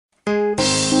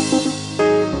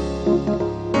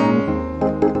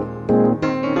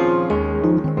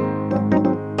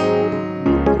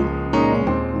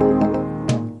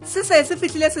se se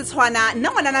fihlile se tshwana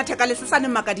nna ngwana na theka le se sane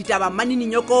maka ditaba manini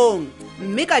nyokong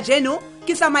mme ka jeno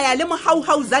ke tsamaya le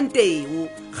mohauhau zanteo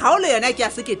kgaolo yona ke ya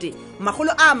sekete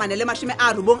magolo a mane le mashime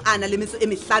a rubong ana le metso e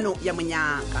mehlano ya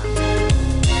Monyaka.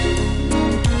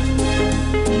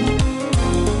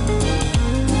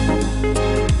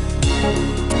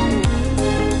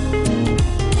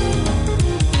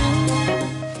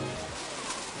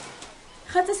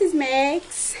 Kgotsa sis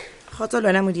Max. Kgotsa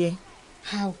lona modie.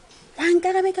 How?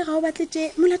 Wanka ga be ka ga o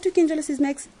batletse molato ke njalo sis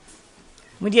Max.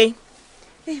 Modie.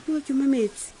 Bua ke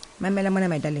mametse. Mamela mona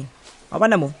my darling. Wa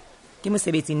bona mo? Ke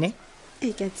mosebetsi ne?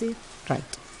 Ke a tseba.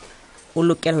 Right. O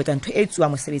lokela ho etsa ntho e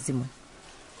tsuwa mosebetsi mo.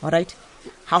 All right.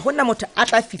 Ha hona motho a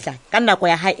tla fihla ka nako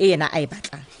ya hae yena a e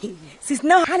batlang. Sis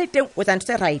now ha le teng o tsa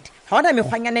ntse right. Ha hona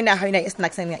mekgwanyane na ha yona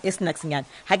e snacksnyana.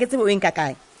 Ha ke tsebe o eng ka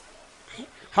kae.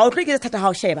 Ha o tlo ke thata ha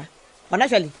o sheba. Bona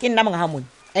jwale ke nna monga ha mone.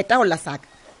 Eta ho la saka.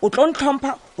 O tlo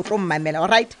ntlhompha, o tlo mmamela, all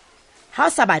right? Ha o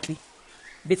sa batle.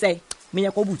 Betse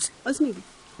Monyaka o butse. Osmedi.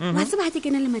 Wa tseba ha ke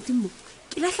kena le matimmo.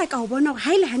 Ke lahla ka ho bona hore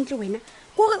ha ile hantle wena.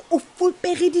 Gore o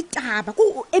fulpere ditaba,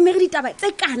 go emere ditaba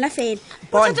tse kana fela.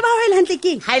 Bothata ba ho ile hantle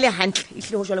keng? Ha ile hantle, e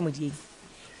hlile ho jwale modieng.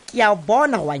 Ke a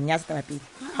bona wa nyatsa taba pele.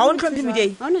 Ha o ntlhomphe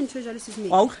modieng. Ha ona ntho jwale sisime.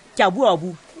 Wa ke a bua.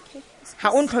 Okay.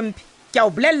 Ha o ntlhomphe. Ke a o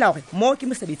bolella hore mo ke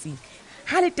mosebetsing.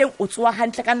 Ha le teng o tsoa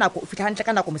hantle ka nako, o fihla hantle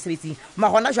ka nako mosebetsing. Ma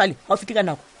gona jwale ha o fihle ka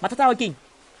nako. Mathata a keng?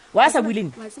 Wa sa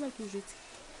buileng. Wa tseba ke jwetse.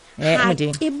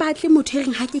 Modeng. Ke batle motho e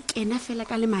reng ha ke kena fela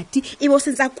ka le mati e bo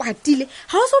sentse a kwatile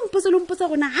ha o so mpotsa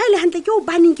gona ha ile hantle ke o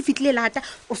baneng ke fitlile lata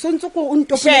o sontse ko o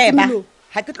ntopoletse molo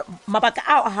ha ke mabaka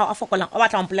a fokolang o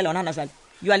batla mpollela ona hana jwale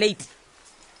you are late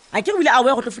a ke bile a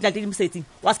we go tlo fitla le mosetsing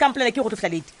wa ska mpollela ke go tlo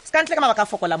fitla late ska ntle ka mabaka a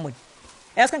fokolang mone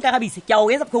e ska nka gabise ke a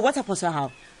o etsa go what's phoso ya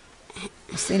hao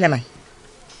sele man.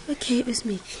 Okay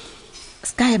Osmedi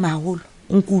ska e maholo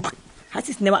nkutlo ha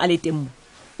se sinema a le teng mo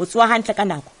o tswa hantle ka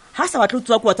nako ha sa batla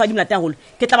tswa kwa tswa di mlata holo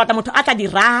ke tla batla motho a tla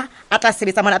dira a tla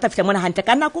sebetsa mona a tla fihla mona hantle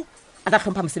ka nako a tla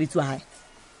hlompha mosebetsi wa hae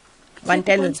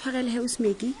wantele ntshwarele he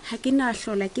Osmedi ha ke na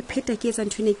hlola ke pheta ke etsa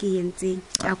nthone ke yentseng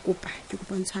ke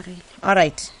kopa ntshwarele. All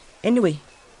right anyway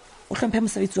o hlompha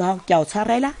mosebetsi wa hao ke a o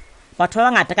tshwarela batho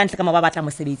ba bangata ka ntle ka ba batla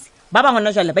mosebetsi ba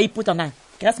bangona jwale ba iputsa na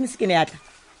ke la semisi ke ne yatla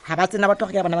ha ba tsena batho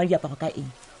ga bana ba diaparo ka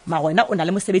eng ma wena o na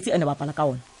le mosebetsi ene ba pala ka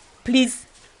ona please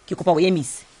ke kopa o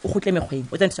emise o khutle mekgweng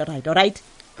o tsentse right. All right.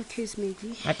 Okay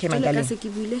Smedi. Okay my darling. Ka se ke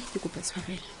bule ke kopa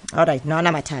tshwarela. All right no na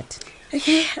mathata.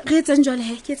 Okay re etsa njole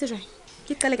he ke etse jwang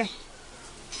ke qale kae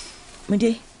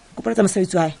Modi kopa tsa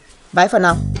mosebetsi wa hae. Bye for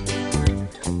now.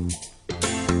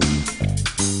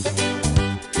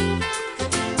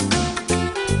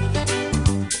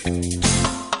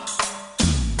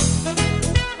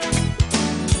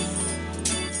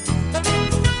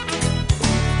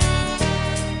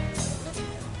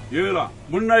 Yela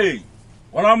monna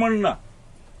wala monna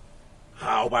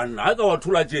ha o banna ka wa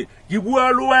thula tje ke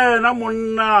bua le wena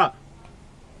monna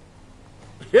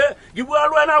ke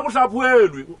bua le wena go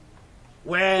hlaphuelwe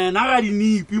wena ga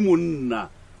dinipi monna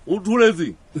o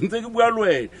thuletse ntse ke bua le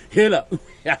wena hela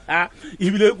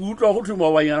ibile ke utlwa go thuma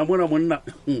banyana monna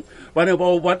ba ne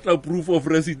ba o batla proof of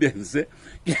residence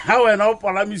ke ha wena o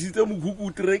palamisitse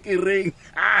mokhuku trekereng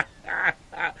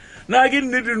na ke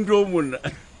nnete ntho monna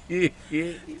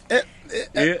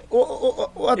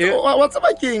wa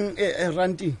tsaba keng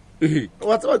ranting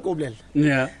wa tsaba ke o bolela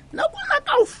na bona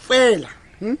ka o fela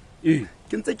ke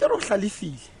ntse ke re o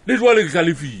hlalefile le jwale ke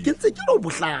hlalefile ke ntse ke re o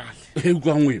bohlale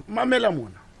kwa ngwe mamela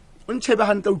mona o ntshebe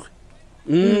hantle utlwe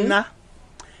nna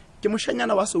ke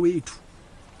moshanyana wa Soweto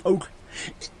utlwe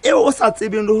e o sa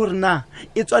tsebeng le hore na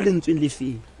e tswa lentsweng le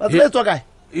feng wa tseba e tswa kae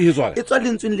e tswa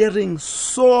lentsweng le reng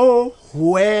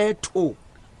Soweto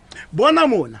bona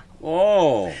mona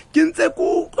ke ntse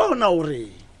ko utlwana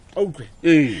hore utlwe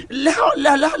le ha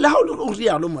o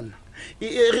rialo monna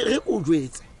re ko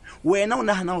jwetse wena o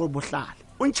nahana hore bohlale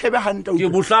o ntshebe hantle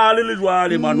ke bohlale le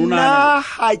jwale manona na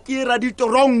ha ke ra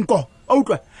ditoronko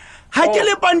utlwe ha ke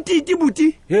le pantiti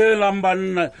buti hela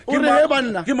mbanna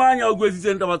ke manya o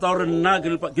gwetsitseng taba tsa hore nna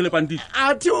ke le pantiti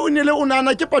athi o ne le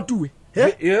onana ke patuwe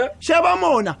sheba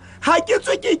mona ha ke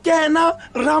tswe ke kena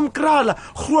Ramkrala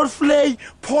Grootvlei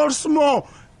Paulsmoor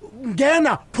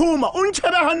ngena phuma o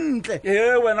ntshebe hantle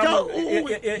wena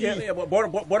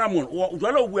bona mona o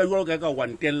jwale o bua jwalo ka wa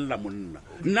ntella monna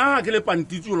nna ke le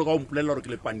pantiti jwalo ka o mpolella hore ke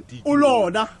le pantiti o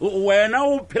lona wena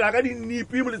o phela ka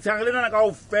dinipi mo letshega le nana ka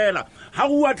o fela ha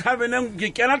o wa thabeneng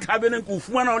ke kena thabeneng ko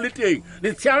fumana o le teng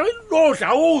letshega le lohle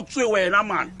ha o tswe wena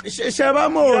man sheba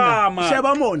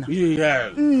mona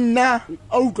nna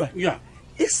a utlwa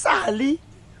e sale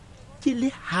ke le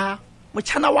ha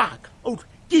motjhana wa ka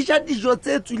ke ja dijo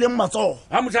tse tswileng matsogo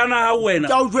ha motshana ha wena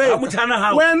Ke a o jwetsa. ha motshana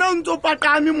ha wena o ntse o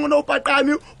paqame mona o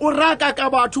paqame o raka ka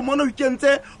batho mona o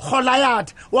ikentse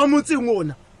golayat wa motseng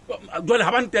ona jwale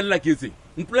ha ba ntella ke etseng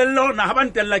mpolella ona ha ba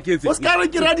ntella ke etseng o ska re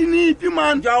ke ra dinipi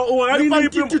man o ra Le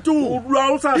dinipi, pantiti o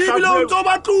dula o sa ebile o ntse o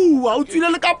batluwa o tswile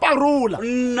le ka parola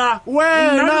nna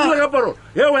Wena. nna ka paro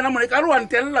he wena mone ka re wa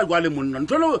ntella jwale monna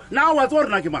ntlo na wa tso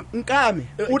rena ke mang nkame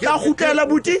o tla gutlela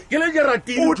buti ke le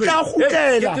jeratini O tla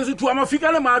kgutlela. ke se thuwa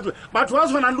mafika le matwe batho ba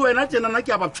tshwanang le wena tjena na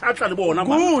ke a ba pshatla le bona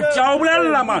Good. tja o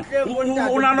bolella man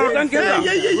o na no tang ke a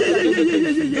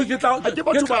ke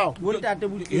batho bao bontate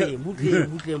butleng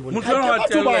motho wa batho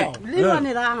tella bao. le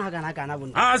lwanelang kana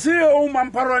bontate a se o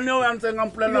mampharwane o a ntseng a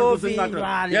mpolella Yo, ntho tse ngata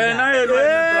jwale, yena eno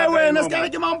wena se ka re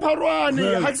ke mampharwane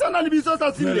ga ke sana lebitso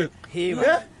tsa tsile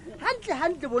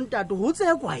hantle bontate ho tse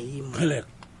kwa imo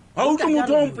ha o tlo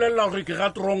motho o mpolella gore ke ga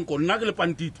tronko nna ke le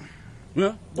pantiti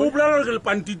o bolela gore ke le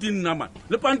pantiti nna man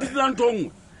le pantiti la ntho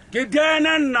nngwe ke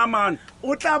dene nna man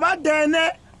o tla ba dene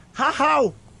ha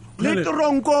hao le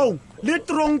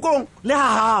tronkong le ha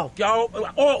hao ke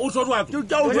o so wa ke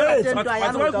a o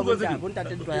jwetsa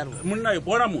bontate ntwa ya rona monna e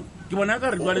bona mo ke bona ka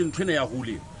re jwale ntho ene ya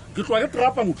hole ke tloa ke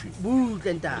trapa motho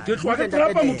butle ntate ke tloa ke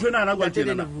trapa motho ena na kwa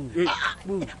tjena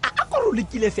a ko re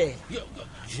lekile fela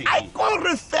a ko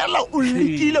re fela o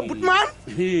lekile butman a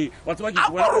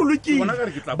ko re o lekile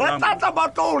ba tlatla ba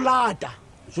tlo o lata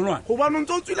solwana gobane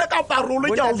ntse o tswile ka parolo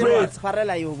ke a o jwetsa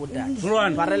farela yo bontate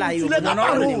solwana farela yo ke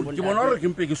bona gore ke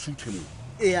mpe ke suthe mo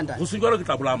ntate go se jalo ke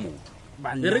tla bola motho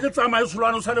e re ke tsamaye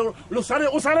solwane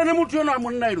o sale le motho yona a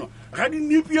monna eno ga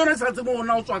dinipi yone sa tse mo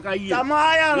gona o tswa ka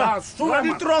tsamaya ra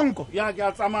ditronko ya ke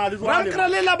a tsamaya le ra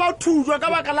nkrelela ba thujwa ka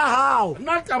baka la hao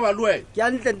nna taba le wena ke a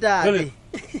ntle ntate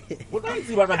o tla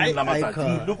itseba ka dila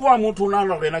matsatsi le kwa motho o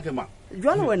nagana gore ena ke mang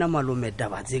jwale wena malome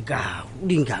taba tse ka o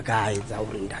dinka kae tsa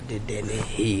gore ntate dene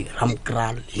he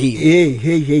ramkral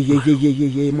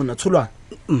he mona tsholwana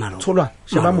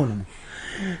sheba mona mo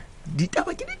ditaba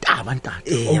ke ditaba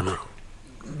ntate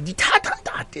dithata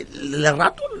ntate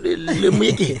lerato le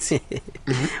moeketse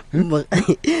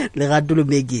lerato le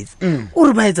moeketse o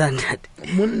re ba etsang ntate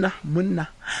monna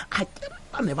ga ke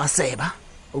ba ne ba seba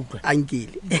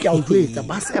ankele ke a o jwetsa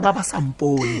ba seba ba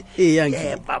sampone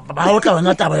anke ba o tla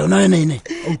bona taba yona ene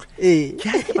ke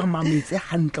ha ke ba mametse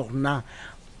hantle gore na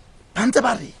ba ntse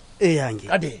ba re anke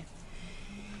ka dene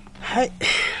hai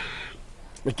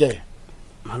okay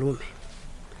malome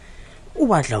o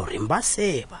batla gore ba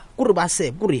seba kore ba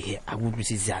seba kore he a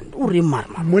butlwisitsane o re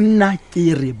marama monna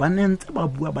ke re ba nentse ba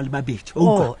bua ba le babedi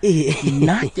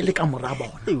nna ke le ka mora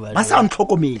bona ba sa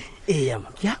ntlhokomele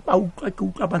ke ha ba utlwa ke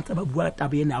utlwa ba ntse ba bua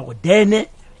taba ena ya go dene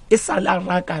e sa le a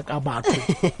raka ka batho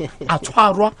a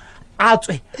tshwarwa a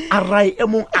tswe a rae e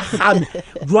mong a game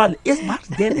jwale e ba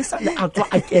dene e sa le a tswa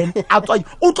a kene a tswa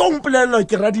o tlo mpolella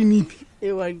ke ra dinipi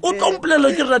o tlo mpolella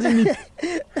ke ra dinipi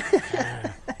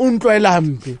o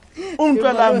ntloelampe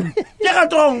ke ga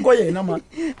tronko yena man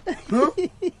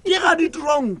ke ga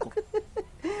ditronko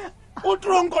o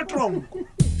tronko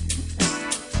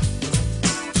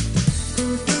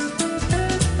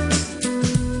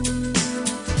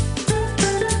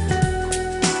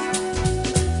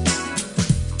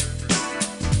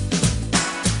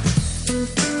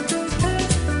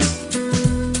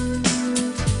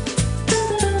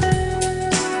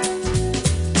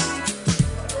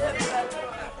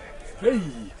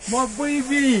My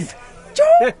baby.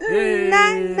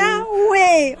 Nana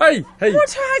we. Hey,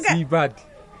 Monyaka. see bad.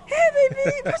 Hey baby,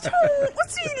 o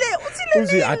tsile.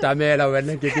 Uzi atamela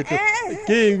wena ke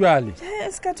jwale.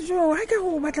 Ska tjo, ha ke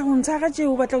go batla go ntsha ga tje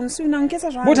o batla go nsuna nke sa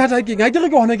jwa. Bothata ke ga ke re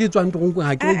ke hona ke tswang tronko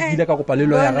ga ke ile ka kopa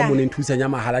lelo ya ga moneng thusanya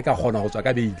mahala ka kgona go tswa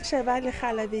ka beile. Sheba le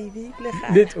gala baby, le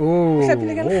gala. Let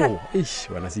Hlapile ka le gala. Ish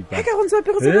wana se Ha bad. ke go ntse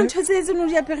pere tse ntho tse tse no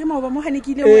di apere maoba mo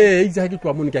hanekile we. Itse ha ke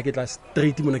tloa mone ke tla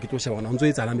straight mona ke tlo sheba ona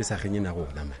ntse e tsala mesageng ena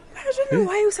rona man. Ha jone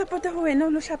why o support go wena o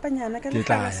lo hlapanyana ka le Ke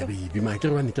tla gala ya so. baby ma ke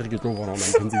re bane ke re ke tlo bona ona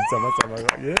ntse tsama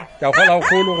ye ka gola go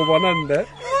kholo go bona nne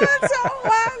Motho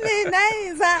wa me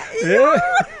naiza.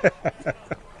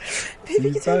 Baby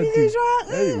ke tsebile jwang.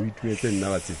 o ituetse nna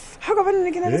batse Ha go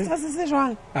bana ke na le stress se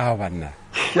jwang. a banna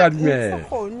ke a dumela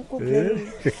Khone ko blela.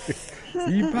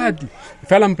 ipadi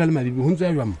fela mpele mabibi ho ntse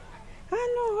ya jwang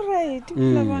No right.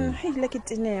 La bona ha ile ke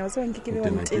teneo so nke ke be wa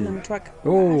ntena mthwaka.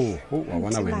 wa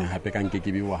bona wena hape ka nke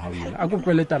ke be wa haula a go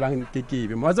tlwele tabang ke ke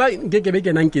be mo tsa nke ke be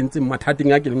ke nang ke ntse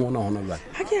mathating a ke leng ona hona jwale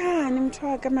Ha ke hane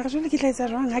mthwaka mara jole ke tla etsa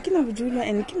jwang ha ke na bodulo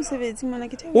and ke mosebetsi mona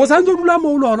ke theo. o santse o dula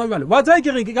mo lo hona jwale wa tsa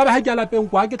ke re ka ba ha ke ala peng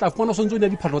kwa ke tla fona sontso ne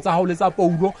diphatlo tsa hao le tsa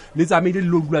poulo le tsa mele le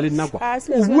lo dula le nna kwa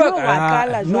o bua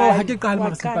no ha ke qala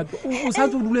mara sepato o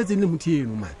santse o duletse le motho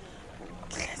eno man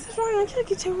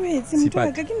ke tshewetse motho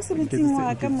wa ka ke mosebetsing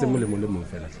wa ka mo le mo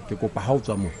fela ke kopa ha o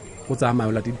tswa mo o tsamaya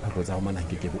o late diphapo tsa go mana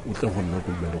kekebe o tle go nna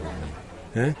go bua le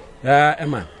gona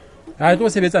man a tlo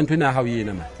sebetsa ntho ena ya gago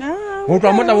ena man go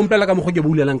tloa mo tla bompela ka mokgo ke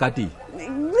boulelang ka teng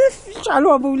jalo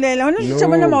wa boulela gona ditšha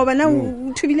bona maobana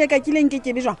o thubile ka kileng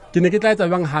kekebe jwang ke ne ke tla etsa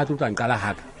bjang ga tlo tlang qala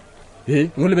gaka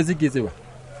mo lebetse ke tseba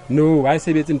no ga e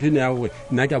sebetse ntho ene ya gore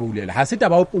nna ke a boulela ga se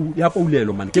taba ya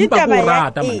poulelo man ke mpa ko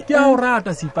rata man ke a o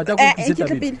rata sepata ko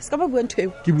se ka ba bua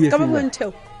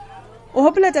ntho o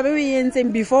hopola tabe o e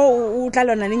entseng before o tla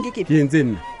lona leng kekebe ke entse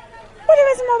nna o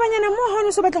lebetse maobanyana mo ga o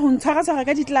ne se batla go ntshwara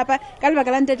ka ditlelapa ka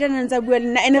lebaka la ntateana tsa bua le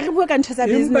nna ene re bua ka ntho tsa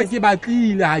business ke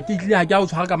batlile ga ke tlile ga ke a o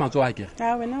tshwara ka matsoa ke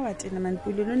wena wa tena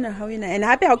manpulelo nna ga o ena ene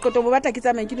gape ga o qeto bo batla ke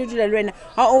tsamaya ke le dula le wena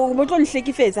o bo tlo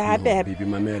nhlekefetsa gape bibi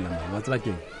mamela man wa tsela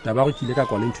keng taba go kile ka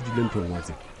kwa le nthutile ntho ngwa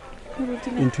tse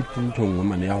ntho ngwe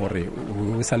mane ya gore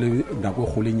o sa le nako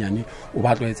go le nyane o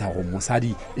batlo etsa go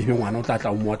mosadi e be ngwana o tla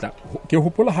tla o motla ke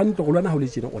hopola hantle go lwana go le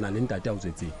tsene o na le ntate a o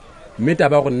tsetseng mme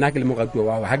taba gore nna ke le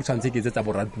moratuwa wa ga ke tshwanetse ke etsetsa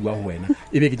boratuwa go wena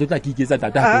e be ke tlo tla ke iketsa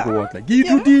tata gape go otla ke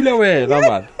ithutile wena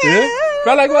man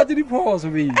fela ke batse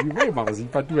diphoso baby bo ma go se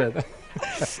ipatu wena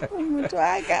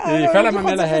fela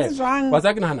mamela he wa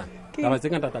tsa ke nahana taba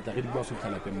tse ngata tata re di bua sotlha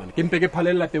lapeng mane ke mpe ke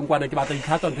phalela lapeng kwana ke batla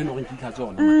itlhatsa ntho eno gore ke itlhatsa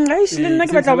ona le nna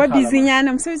ke batla go ba busynyana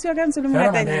mosebetsi wa ka ntse le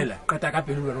mongatanyana qeta ka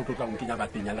pelo wena o tlo tla go kenya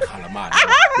bateng ya lekgala mane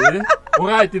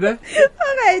alright ne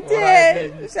alright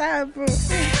shapo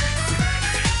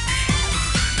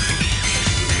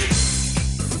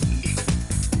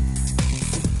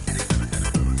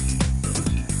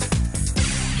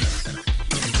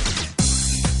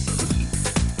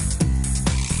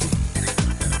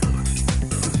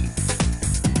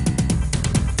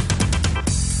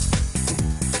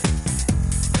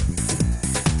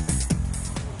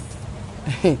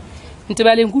ntse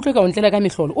ba leng kutlwe ka o ntlela ka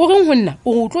mehlolo o reng ho nna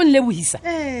o tlo nlebohisa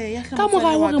ka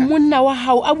mora hore monna wa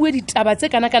hao a bue ditaba tse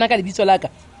kana-kana ka lebitso la ka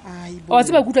wa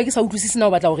tseba kutlwa ke sa utlwisise na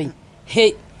o batla goreng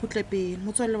he potlepele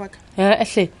motswalle wa ka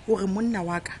ehle o re monna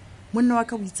wa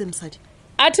ka o itse mosadi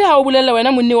athe ha o bolella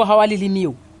wena monne wa hao a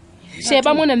lelemeo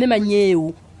sheba mona mme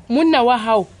manyeo monna wa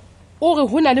hao o re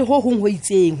ho na le ho hong ho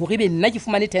itseng hore be nna ke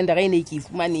fumane tender e ne ke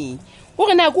fumaneng o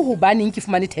re na go ho baneng ke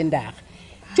fumane tender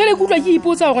jele kutlwa ke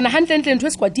ipotsa gore na hantle ntho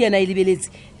e sekwati yena e lebeletse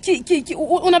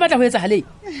o na batla ho etsa hale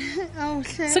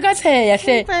se ka tsheya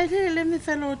hle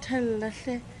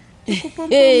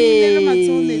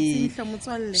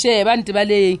sheba nte ba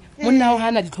leng monna hao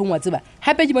hana ditlhong wa tseba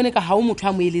hape ke bone ka ha o motho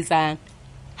a mo eletsang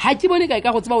ha ke bone ka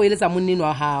go tseba o eletsa monneno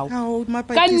wa hao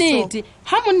ka nnete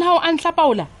ha monna hao a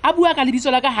nhlapaola a bua ka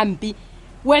lebitso la ka hampe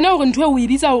wena gore ntho e o e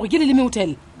bitsa gore ke leleme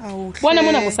hotel bona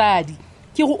mona mosadi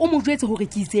ke go o mo jwetse gore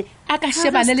ke itse a ka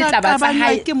shebane le taba tsa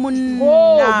hae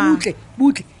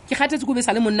butle ke kgathetse go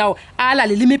besa le monnao a la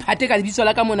le mephate ka lebitso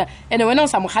la ka mona ene wena o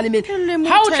sa moghalemele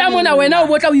ha o tla mona wena o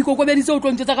botla o ikokobeditse o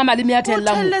tlo ntsetsa ka maleme a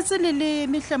thelela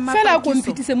mo fela ko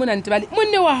mpitise mona ntebale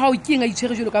monne wa hao ke nga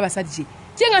itshwere jolo ka basadi je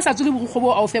ke nga sa tsole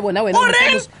bogokgobo a o fe bona wena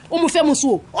o mo fe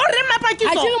moso o re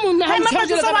mapakiso ha ke monna ha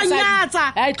mapakiso wa nyatsa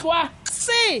ai tloa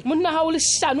se monna ha o le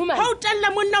shano man ha o tella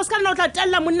monna o ska nna o tla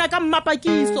tella monna ka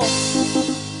mapakiso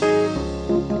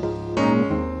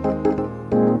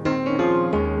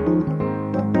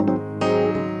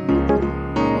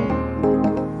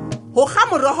go ga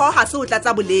morogo ga se o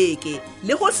tlatsa boleke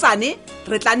le go sane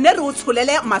re tla nne re o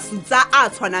tsholele masutsa a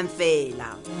tshwanang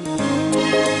fela